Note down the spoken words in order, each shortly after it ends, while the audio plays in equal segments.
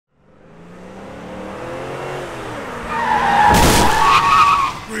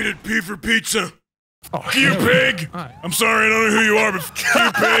P for pizza. Oh, You pig! Right. I'm sorry, I don't know who you are, but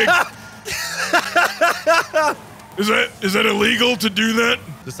you pig. Is that illegal to do that?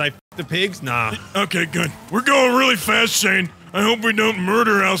 To say the pigs? Nah. Okay, good. We're going really fast, Shane. I hope we don't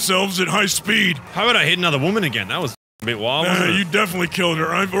murder ourselves at high speed. How about I hit another woman again? That was a bit wild. You definitely killed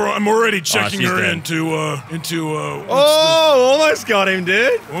her. I'm already checking her dead. into almost got him,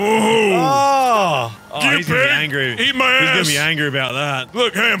 dude. Oh, he's gonna be angry. Eat my ass. He's gonna be angry about that.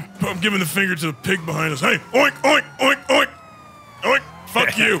 Look, hey, I'm giving the finger to the pig behind us. Hey, oink, oink, oink, oink, oink.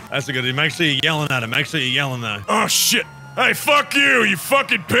 Fuck you. That's a good thing. Make sure you're yelling at him. Make sure you're yelling though. Oh shit. Hey, fuck you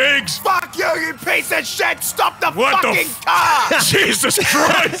fucking pigs. Fuck you piece of shit. Stop the fucking car. Jesus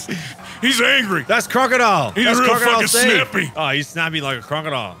Christ. He's angry. That's Crocodile. He's That's real Crocodile fucking Steve. snappy. Oh, he's snappy like a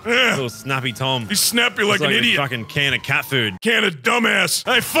crocodile. Yeah. Little snappy Tom. He's snappy like He's an idiot. A fucking can of cat food. Can of dumbass.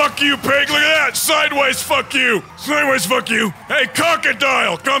 Hey, fuck you, pig. Look at that. Sideways, fuck you. Sideways, fuck you. Hey,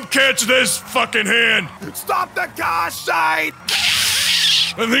 crocodile, come catch this fucking hand. Stop the car, Shane.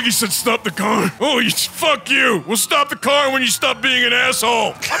 I think he said stop the car. Oh, fuck you. We'll stop the car when you stop being an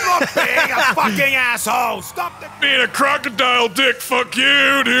asshole. I'm not being a fucking asshole. Stop the being a crocodile dick. Fuck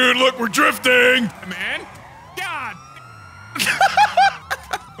you, dude. Look, we're drifting. Man. God.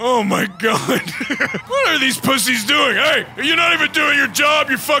 Oh my god. What are these pussies doing? Hey, you're not even doing your job,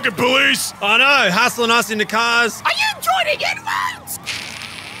 you fucking police. I know, hustling us into cars. Are you joining in, mates?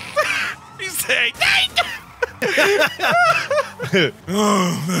 He's saying,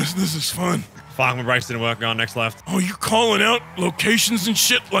 oh, this is fun. Fuck, my brakes didn't work. Going next left. Oh, you calling out locations and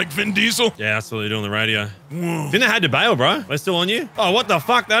shit like Vin Diesel? Yeah, that's what they do on the radio. Whoa. Didn't they had to bail, bro? They're still on you? Oh, what the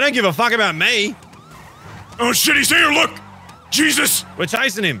fuck? They don't give a fuck about me. Oh shit, he's here, look! Jesus! We're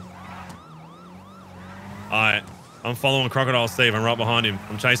chasing him. Alright, I'm following Crocodile Steve. I'm right behind him.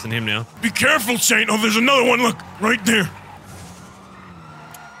 I'm chasing him now. Be careful, Shane. Oh, there's another one, look, right there.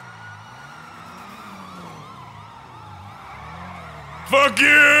 Fuck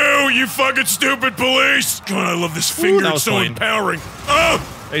you fucking stupid police! God, I love this finger, it's so empowering.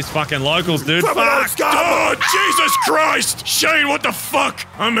 Oh! These fucking locals, dude. Fuck! Oh, Jesus Christ! Shane, what the fuck?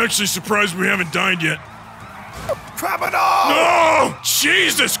 I'm actually surprised we haven't died yet. Criminal! Oh!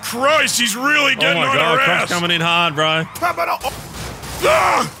 Jesus Christ, he's really getting on our ass! Croc's coming in hard, bro. Criminal!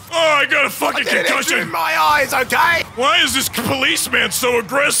 Ah! Oh, I got a fucking concussion! in my eyes, okay? Why is this policeman so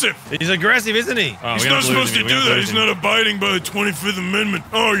aggressive? He's aggressive, isn't he? Oh, he's not supposed to do that. He's not abiding by the 25th Amendment.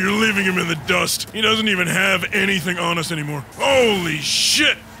 Oh, you're leaving him in the dust. He doesn't even have anything on us anymore. Holy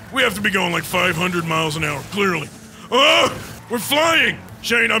shit! We have to be going like 500 miles an hour, clearly. Oh! We're flying!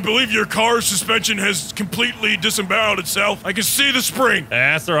 Shane, I believe your car's suspension has completely disemboweled itself. I can see the spring.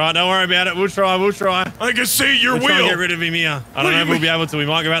 Yeah, that's all right. Don't worry about it. We'll try. I can see your wheel. wheel. Try and get rid of him here. I don't know if we'll be able to. We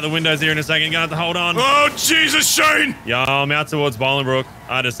might go out the windows here in a second. You're going to have to hold on. Oh, Jesus, Shane! Yeah, I'm out towards Bolingbroke.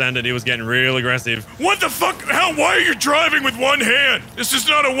 I descended. He was getting real aggressive. What the fuck? Why are you driving with one hand? This is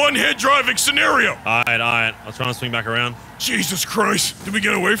not a one-hand driving scenario. All right. I'll try and swing back around. Jesus Christ. Did we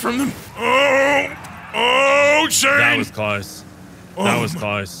get away from them? Oh, Shane! That was close. That was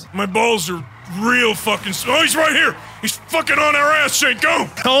close. My balls are real fucking... Oh, he's right here! He's fucking on our ass, Shane! Go!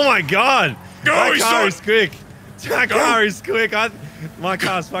 Oh my god! Go! That car is quick. That car is quick. My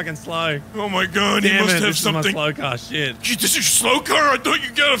car's fucking slow. Oh my god, Damn he must it, have this something... is my slow car, shit. This is your slow car? I thought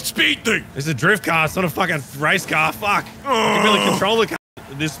you got a speed thing. It's a drift car. It's not a fucking race car. Fuck. You can really control the car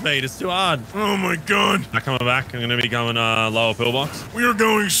at this speed. It's too hard. Oh my god. I'm coming back. I'm going to be going lower pillbox. We are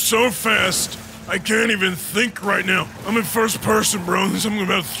going so fast. I can't even think right now. I'm in first person, bro. I'm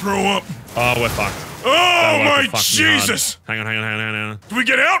about to throw up. Oh, we're fucked. Oh my Jesus! Hang on. Do we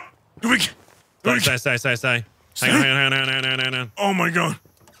get out? Stay. Hang on. Oh my god.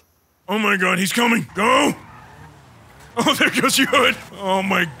 Oh my god, he's coming. Go! Oh, there goes your hood. Oh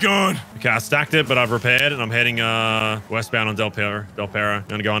my god. Okay, I stacked it, but I've repaired and I'm heading westbound on Del Perro. I'm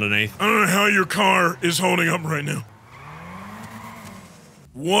gonna go underneath. I don't know how your car is holding up right now.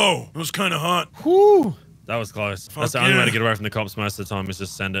 Whoa, it was kind of hot. Whew. That was close. Fuck That's the only way yeah. to get away from the cops most of the time is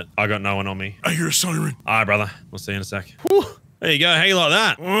just send it. I got no one on me. I hear a siren. All right, brother. We'll see you in a sec. Whew. There you go. How you like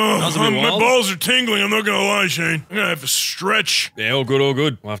that? Oh, that was a bit my wild. balls are tingling. I'm not gonna lie, Shane. I'm gonna have to stretch. Yeah, all good.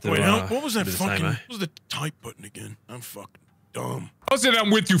 We'll have to Wait, what was that do the fucking... same, eh? What was the type button again? I'm fucking dumb. I said I'm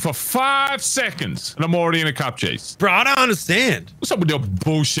with you for 5 seconds, and I'm already in a cop chase. Bro, I don't understand. What's up with your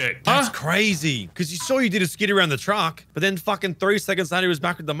bullshit? That's crazy. Because you saw you did a skid around the truck, but then fucking 3 seconds later he was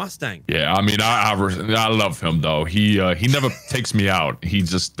back with the Mustang. Yeah, I mean, I love him though. He never takes me out. He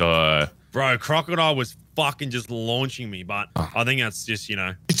just Bro, Crocodile was fucking just launching me, but I think that's just, you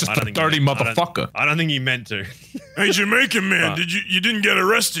know. He's just a dirty motherfucker. I don't think he meant to. Hey, Jamaican man, you didn't get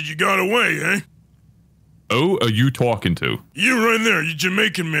arrested, you got away, eh? Who are you talking to? You right there, you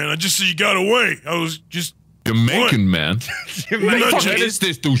Jamaican man. I just said you got away. I was just... Jamaican man? You're not What is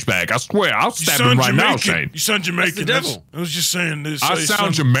this douchebag? I swear, I'll stab him right now, Shane. You sound Jamaican. That's I was just saying this. I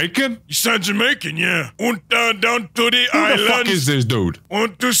sound Jamaican? You sound Jamaican, yeah. Want down to the Who islands. the fuck is this dude?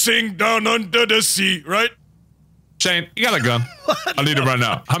 Want to sing down under the sea, right? Shane, you got a gun. I need it right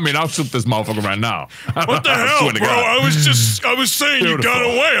now. I mean, I'll shoot this motherfucker right now. What the hell, bro? I was saying you got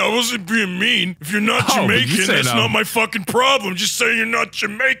away. I wasn't being mean. If you're not Jamaican, that's not my fucking problem. Just saying you're not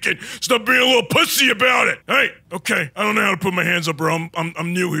Jamaican. Stop being a little pussy about it. Hey, okay. I don't know how to put my hands up, bro.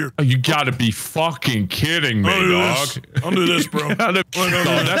 I'm new here. Oh, you gotta be fucking kidding me, dog. I'll do this, bro.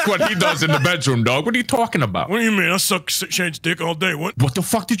 That's what he does in the bedroom, dog. What are you talking about? What do you mean? I suck Shane's dick all day. What? What the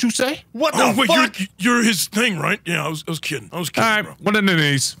fuck did you say? What the fuck? You're his thing, right? Yeah, I was kidding. All right, bro. one of the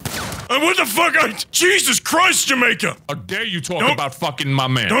knees. What the fuck? Jesus Christ, Jamaica! How dare you talk about fucking my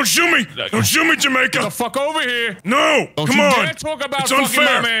man? Don't shoot me! Don't shoot me, Jamaica! Get the fuck over here! No! Don't come you on! dare talk about it's fucking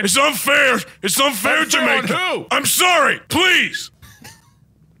unfair! my man! It's unfair! It's unfair, Jamaica! On who? I'm sorry! Please!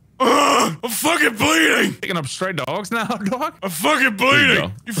 I'm fucking bleeding! Picking up stray dogs now, dog? I'm fucking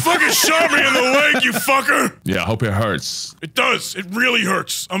bleeding! You fucking shot me in the leg, you fucker! Yeah, I hope it hurts. It does. It really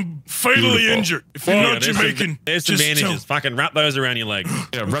hurts. I'm fatally injured. If you're not Jamaican, there's some bandages. Fucking wrap those around your leg.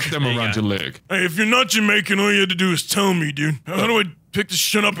 Yeah, wrap them around your leg. Hey, if you're not Jamaican, all you had to do is tell me, dude. How do I pick this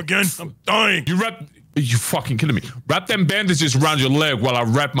shit up again? I'm dying. You fucking kidding me? Wrap them bandages around your leg while I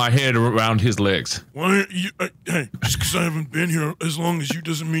wrap my head around his legs. Why you? Hey, just because I haven't been here as long as you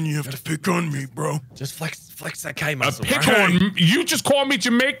doesn't mean you have to pick on me, bro. Just flex that K muscle. Pick on me? You just called me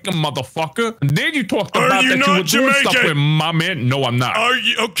Jamaican, motherfucker. And then you talked about that you were doing stuff with my man. No, I'm not. Are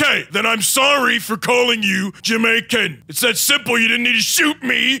you okay? Then I'm sorry for calling you Jamaican. It's that simple. You didn't need to shoot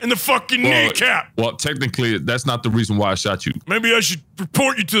me in the fucking kneecap. Well, technically, that's not the reason why I shot you. Maybe I should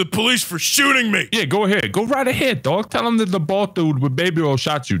report you to the police for shooting me. Yeah, go ahead. Go right ahead, dog. Tell him that the bald dude with baby oil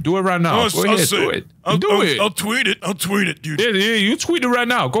shot you. Do it right now. Go ahead, do it. Do it. I'll tweet it. I'll tweet it, dude. Yeah, you tweet it right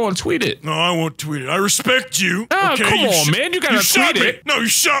now. Go and tweet it. No, I won't tweet it. I respect you. Oh, okay, come on, man. You gotta tweet it. No, you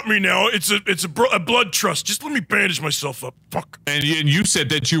shot me now. It's a blood trust. Just let me bandage myself up. Fuck. And you said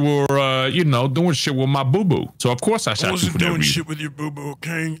that you were, doing shit with my boo-boo. So, of course, I shot you for that reason. I wasn't doing shit with your boo-boo,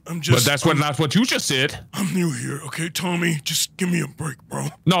 okay? But that's not what you just said. I'm new here, okay, Tommy? Just give me a break, bro.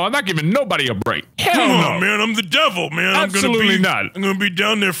 No, I'm not giving nobody a break. Hell Come no. on, man. I'm the devil, man. Absolutely not. I'm gonna be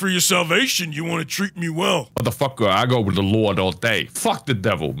down there for your salvation. You want to treat me well. Motherfucker, I go with the Lord all day. Fuck the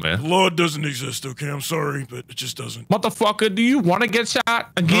devil, man. The Lord doesn't exist, okay? I'm sorry, but it just doesn't. Motherfucker, do you want to get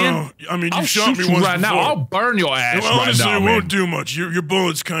shot again? No, I mean, I'll you shot me shoot you once right now. before. I'll burn your ass right now, it man. won't do much. Your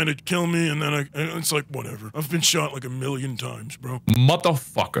bullets kind of kill me, and then it's like, whatever. I've been shot like 1,000,000 times, bro.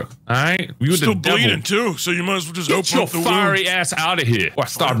 Motherfucker, all right? You're still the devil. bleeding, too, so you might as well just Get open your up the fiery wound. ass out of here, or I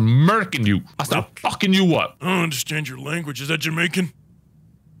start murking you. I start fucking you up. I don't understand your language. Is that Jamaican?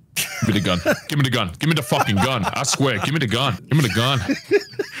 Give me the gun. Give me the gun. Give me the fucking gun. I swear. Give me the gun. Give me the gun.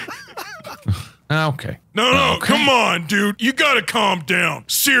 Okay. No, come on, dude. You gotta calm down.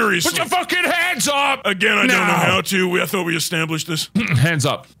 Seriously. Put your fucking hands up! Again, I don't know how to. I thought we established this. Hands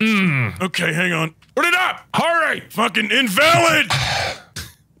up. Okay, hang on. Put it up! Hurry! Fucking invalid!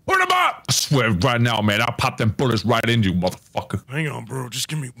 Put them up! I swear right now, man, I'll pop them bullets right in you, motherfucker. Hang on, bro. Just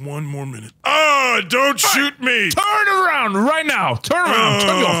give me one more minute. Don't shoot me! Turn around right now! Turn around!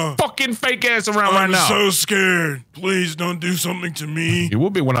 Turn your fucking fake ass around right now! I'm so scared. Please don't do something to me. You will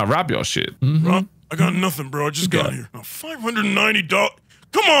be when I rob your shit. Bro, I got nothing, bro. I just got here. $590.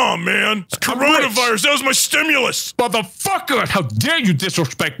 Come on, man. It's coronavirus. That was my stimulus. Motherfucker! How dare you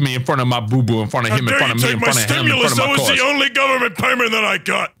disrespect me in front of my boo-boo, in front of him, in front of me, in front of him, in front of my cars. That was the only government payment that I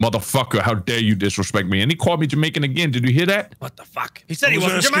got. Motherfucker, how dare you disrespect me? And he called me Jamaican again. Did you hear that? What the fuck? He said he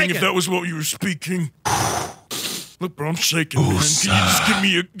wasn't asking Jamaican. If that was what you were speaking. Look, bro, I'm shaking, man. Can you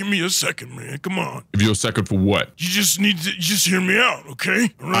just give me a second, man? Come on. Give you a second for what? You just need to just hear me out, okay?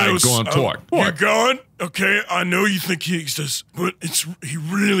 All right, go on, talk. You're gone? Okay, I know you think he exists, but he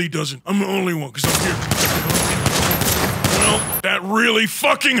really doesn't. I'm the only one, because I'm here. Well, that really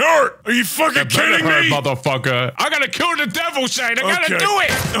fucking hurt. Are you fucking kidding me? Motherfucker. I gotta kill the devil, Shane. I gotta do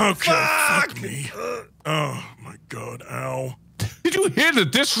it. Okay, fuck me. Oh, my God, ow. Did you hear the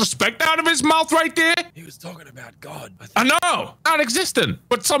disrespect out of his mouth right there? He was talking about God. I know, not existent,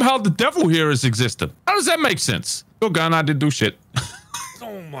 but somehow the devil here is existent. How does that make sense? Your gun, I didn't do shit.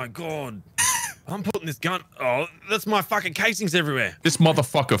 Oh my God. I'm putting this gun. Oh, that's my fucking casings everywhere. This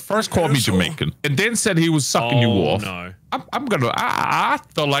motherfucker first called me Jamaican and then said he was sucking you off. No. I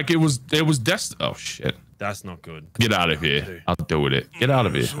felt like it was destined. Oh shit. That's not good. Get out of here. I'll do with it. Get out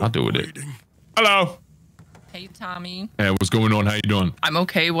of here. I'll do with it. Hello. Hey, Tommy. Hey, what's going on? How you doing? I'm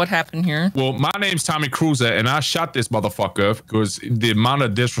okay. What happened here? Well, my name's Tommy Cruiser, and I shot this motherfucker because the amount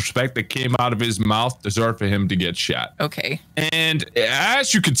of disrespect that came out of his mouth deserved for him to get shot. Okay. And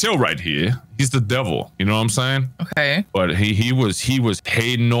as you can tell right here, he's the devil. You know what I'm saying? Okay. But he was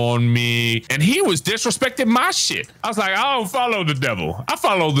hating on me, and he was disrespecting my shit. I was like, I don't follow the devil. I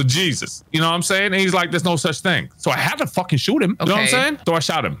follow the Jesus. You know what I'm saying? And he's like, there's no such thing. So I had to fucking shoot him. You know what I'm saying? So I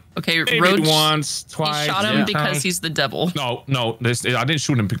shot him. Okay, Maybe Roach, once, twice. He shot him because he's the devil. No, I didn't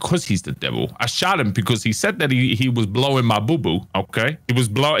shoot him because he's the devil. I shot him because he said that he was blowing my boo-boo. Okay,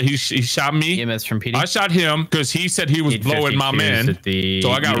 he shot me. EMS from PD. I shot him because he said he was blowing my man. So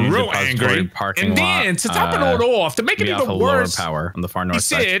I got real angry. And then to top it all off, to make it even worse, power on the far north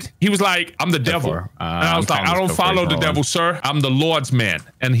side. He was like, "I'm the devil," and I was like, "I don't follow the devil, sir. I'm the Lord's man."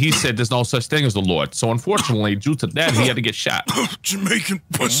 And he said, "There's no such thing as the Lord." So unfortunately, due to that, he had to get shot. Jamaican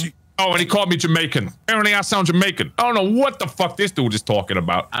pussy. Oh, and he called me Jamaican. Apparently, I sound Jamaican. I don't know what the fuck this dude is talking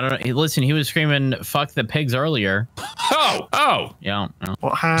about. I don't know. Listen, he was screaming "fuck the pigs" earlier. Oh. Yeah.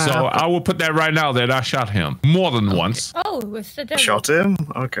 So I will put that right now that I shot him more than once. Oh, it's the devil. Shot him?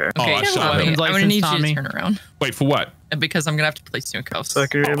 Okay. Okay, I shot him. I'm gonna need you to turn around. Wait, for what? Because I'm gonna have to place you in cuffs.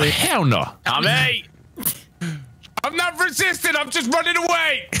 Really? Hell no. Tommy! I'm not resisting. I'm just running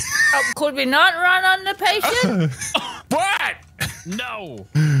away. Could we not run on the patient? What? No.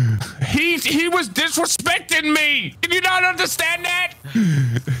 He was disrespecting me. Can you not understand that?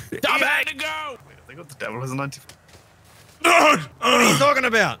 Tommy, had to go. They got the devil as a 90. What are you talking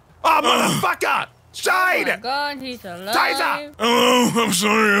about? Oh, motherfucker! Shade! Oh my God, he's alive. Taser! Oh, I'm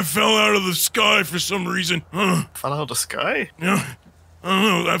sorry. I fell out of the sky for some reason. Fell out of the sky? Yeah. I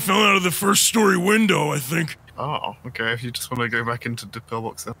don't know. I fell out of the first story window, I think. Oh, okay. If you just want to go back into the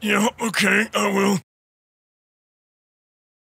pillbox then. Yeah, okay, I will.